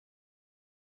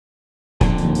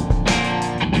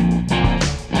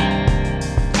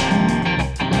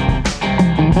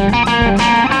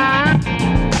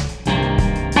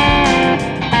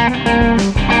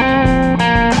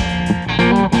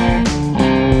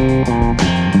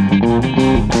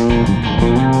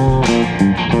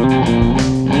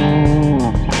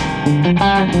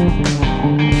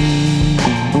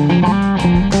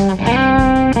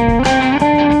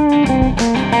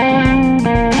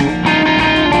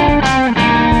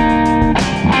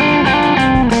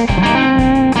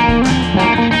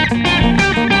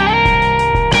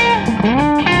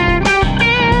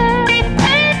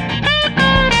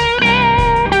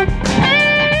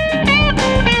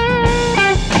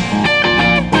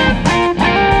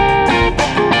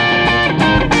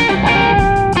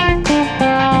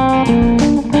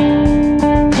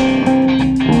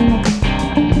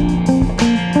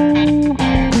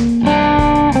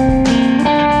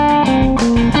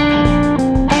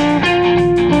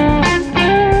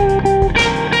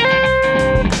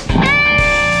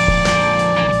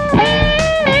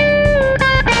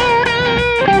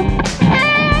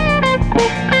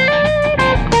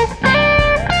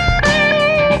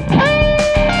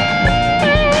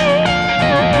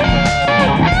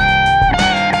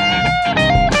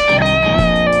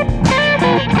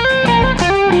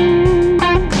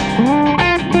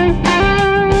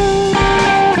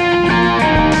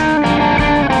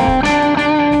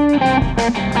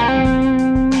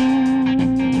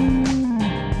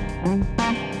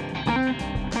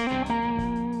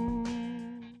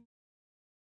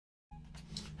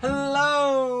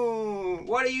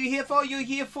Oh, you're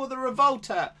here for the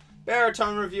Rivolta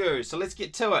Baritone review. So let's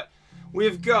get to it.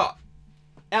 We've got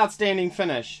outstanding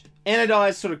finish,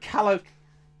 anodized sort of coloured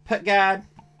pickguard,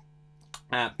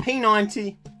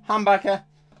 P90, humbucker,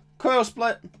 coil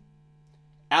split,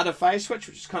 outer phase switch,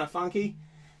 which is kind of funky,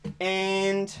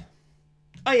 and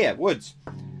oh yeah, woods,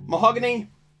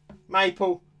 mahogany,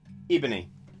 maple,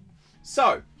 ebony.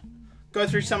 So, go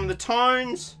through some of the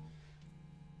tones,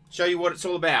 show you what it's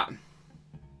all about.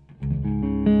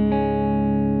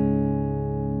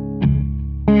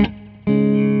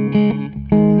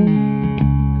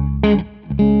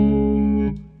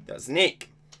 That's neck.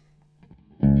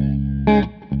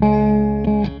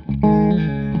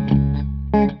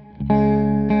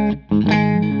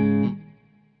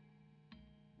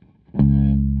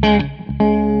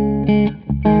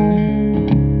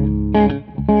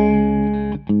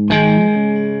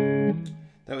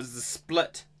 That was the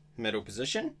split middle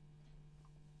position.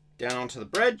 Down onto the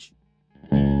bridge.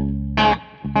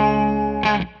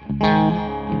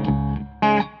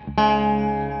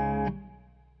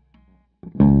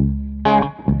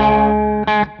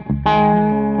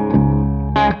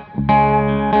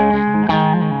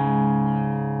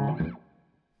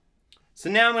 So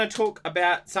now I'm going to talk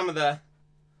about some of the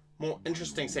more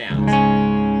interesting sounds.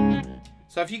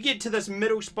 So if you get to this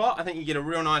middle spot, I think you get a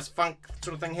real nice funk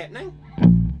sort of thing happening.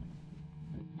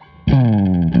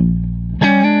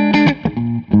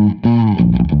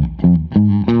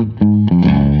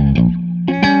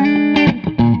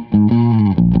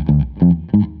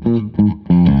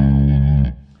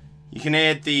 You can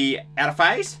add the outer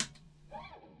phase.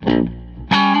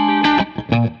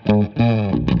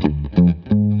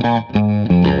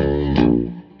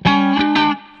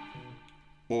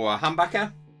 Or a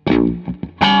humbucker.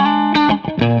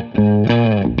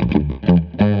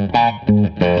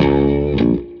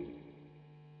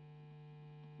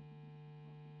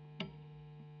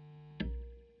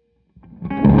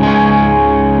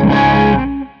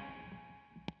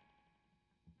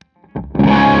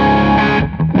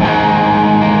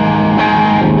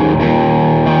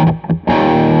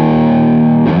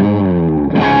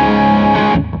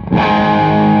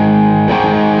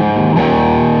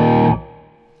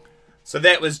 So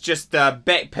that was just the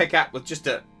back pickup with just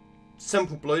a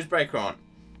simple blues breaker on.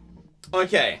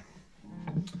 Okay,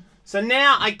 so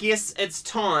now I guess it's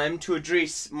time to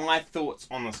address my thoughts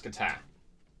on this guitar.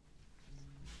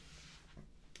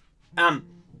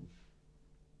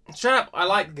 Straight up, I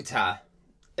like the guitar.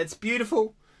 It's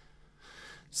beautiful,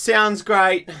 sounds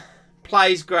great,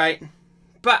 plays great,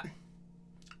 but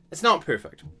it's not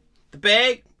perfect. The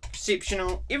bag,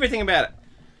 exceptional, everything about it.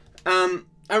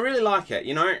 I really like it,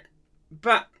 you know.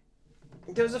 But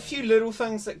there was a few little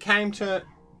things that came to it.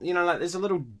 You know, like there's a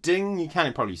little ding. You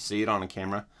can't probably see it on a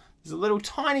camera. There's a little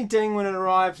tiny ding when it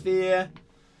arrived there.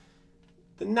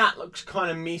 The nut looks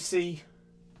kind of messy.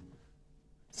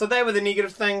 So they were the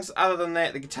negative things. Other than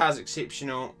that, the guitar's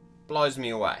exceptional. Blows me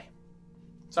away.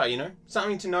 So, you know,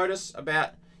 something to notice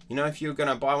about, you know, if you're going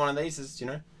to buy one of these is, you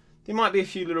know, there might be a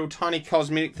few little tiny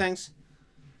cosmetic things.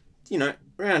 You know,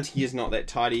 around here is not that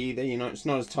tidy either. You know, it's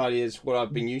not as tidy as what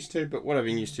I've been used to, but what I've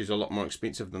been used to is a lot more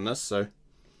expensive than this, so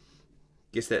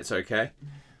guess that's okay.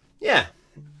 Yeah,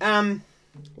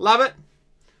 love it.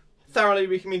 Thoroughly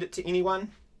recommend it to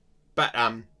anyone, but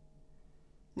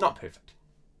not perfect.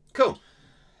 Cool.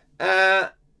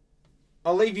 I'll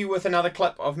leave you with another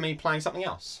clip of me playing something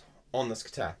else on this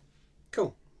guitar.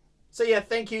 Cool. So yeah,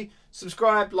 thank you.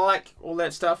 Subscribe, like, all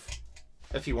that stuff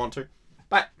if you want to.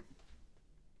 Bye.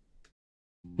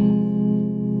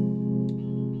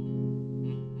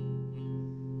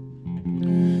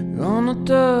 On a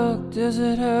dark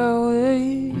desert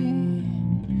highway,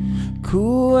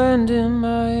 cool wind in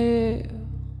my hair,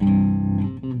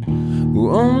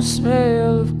 warm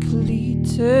smell of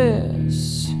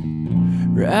cletus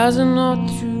rising up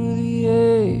through the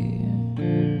air.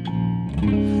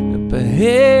 Up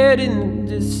ahead in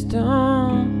the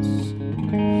distance,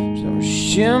 some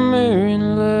shimmering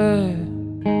light.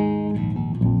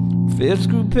 Fifth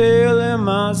screw pale and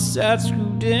my side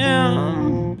screw down.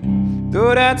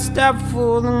 Thought I'd stop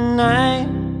for the night.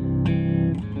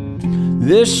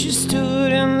 There she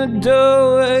stood in the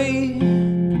doorway,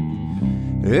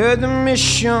 heard the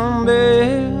mission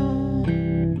bell,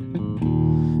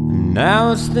 and I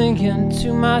was thinking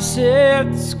to myself,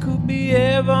 this could be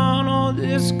heaven or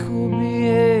this could be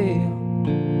hell.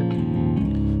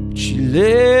 But she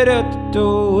lit at the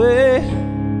doorway,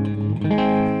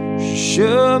 she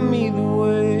showed me the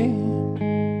way.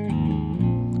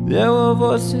 There were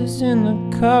voices in the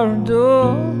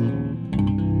corridor,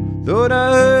 thought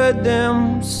I heard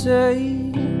them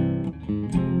say,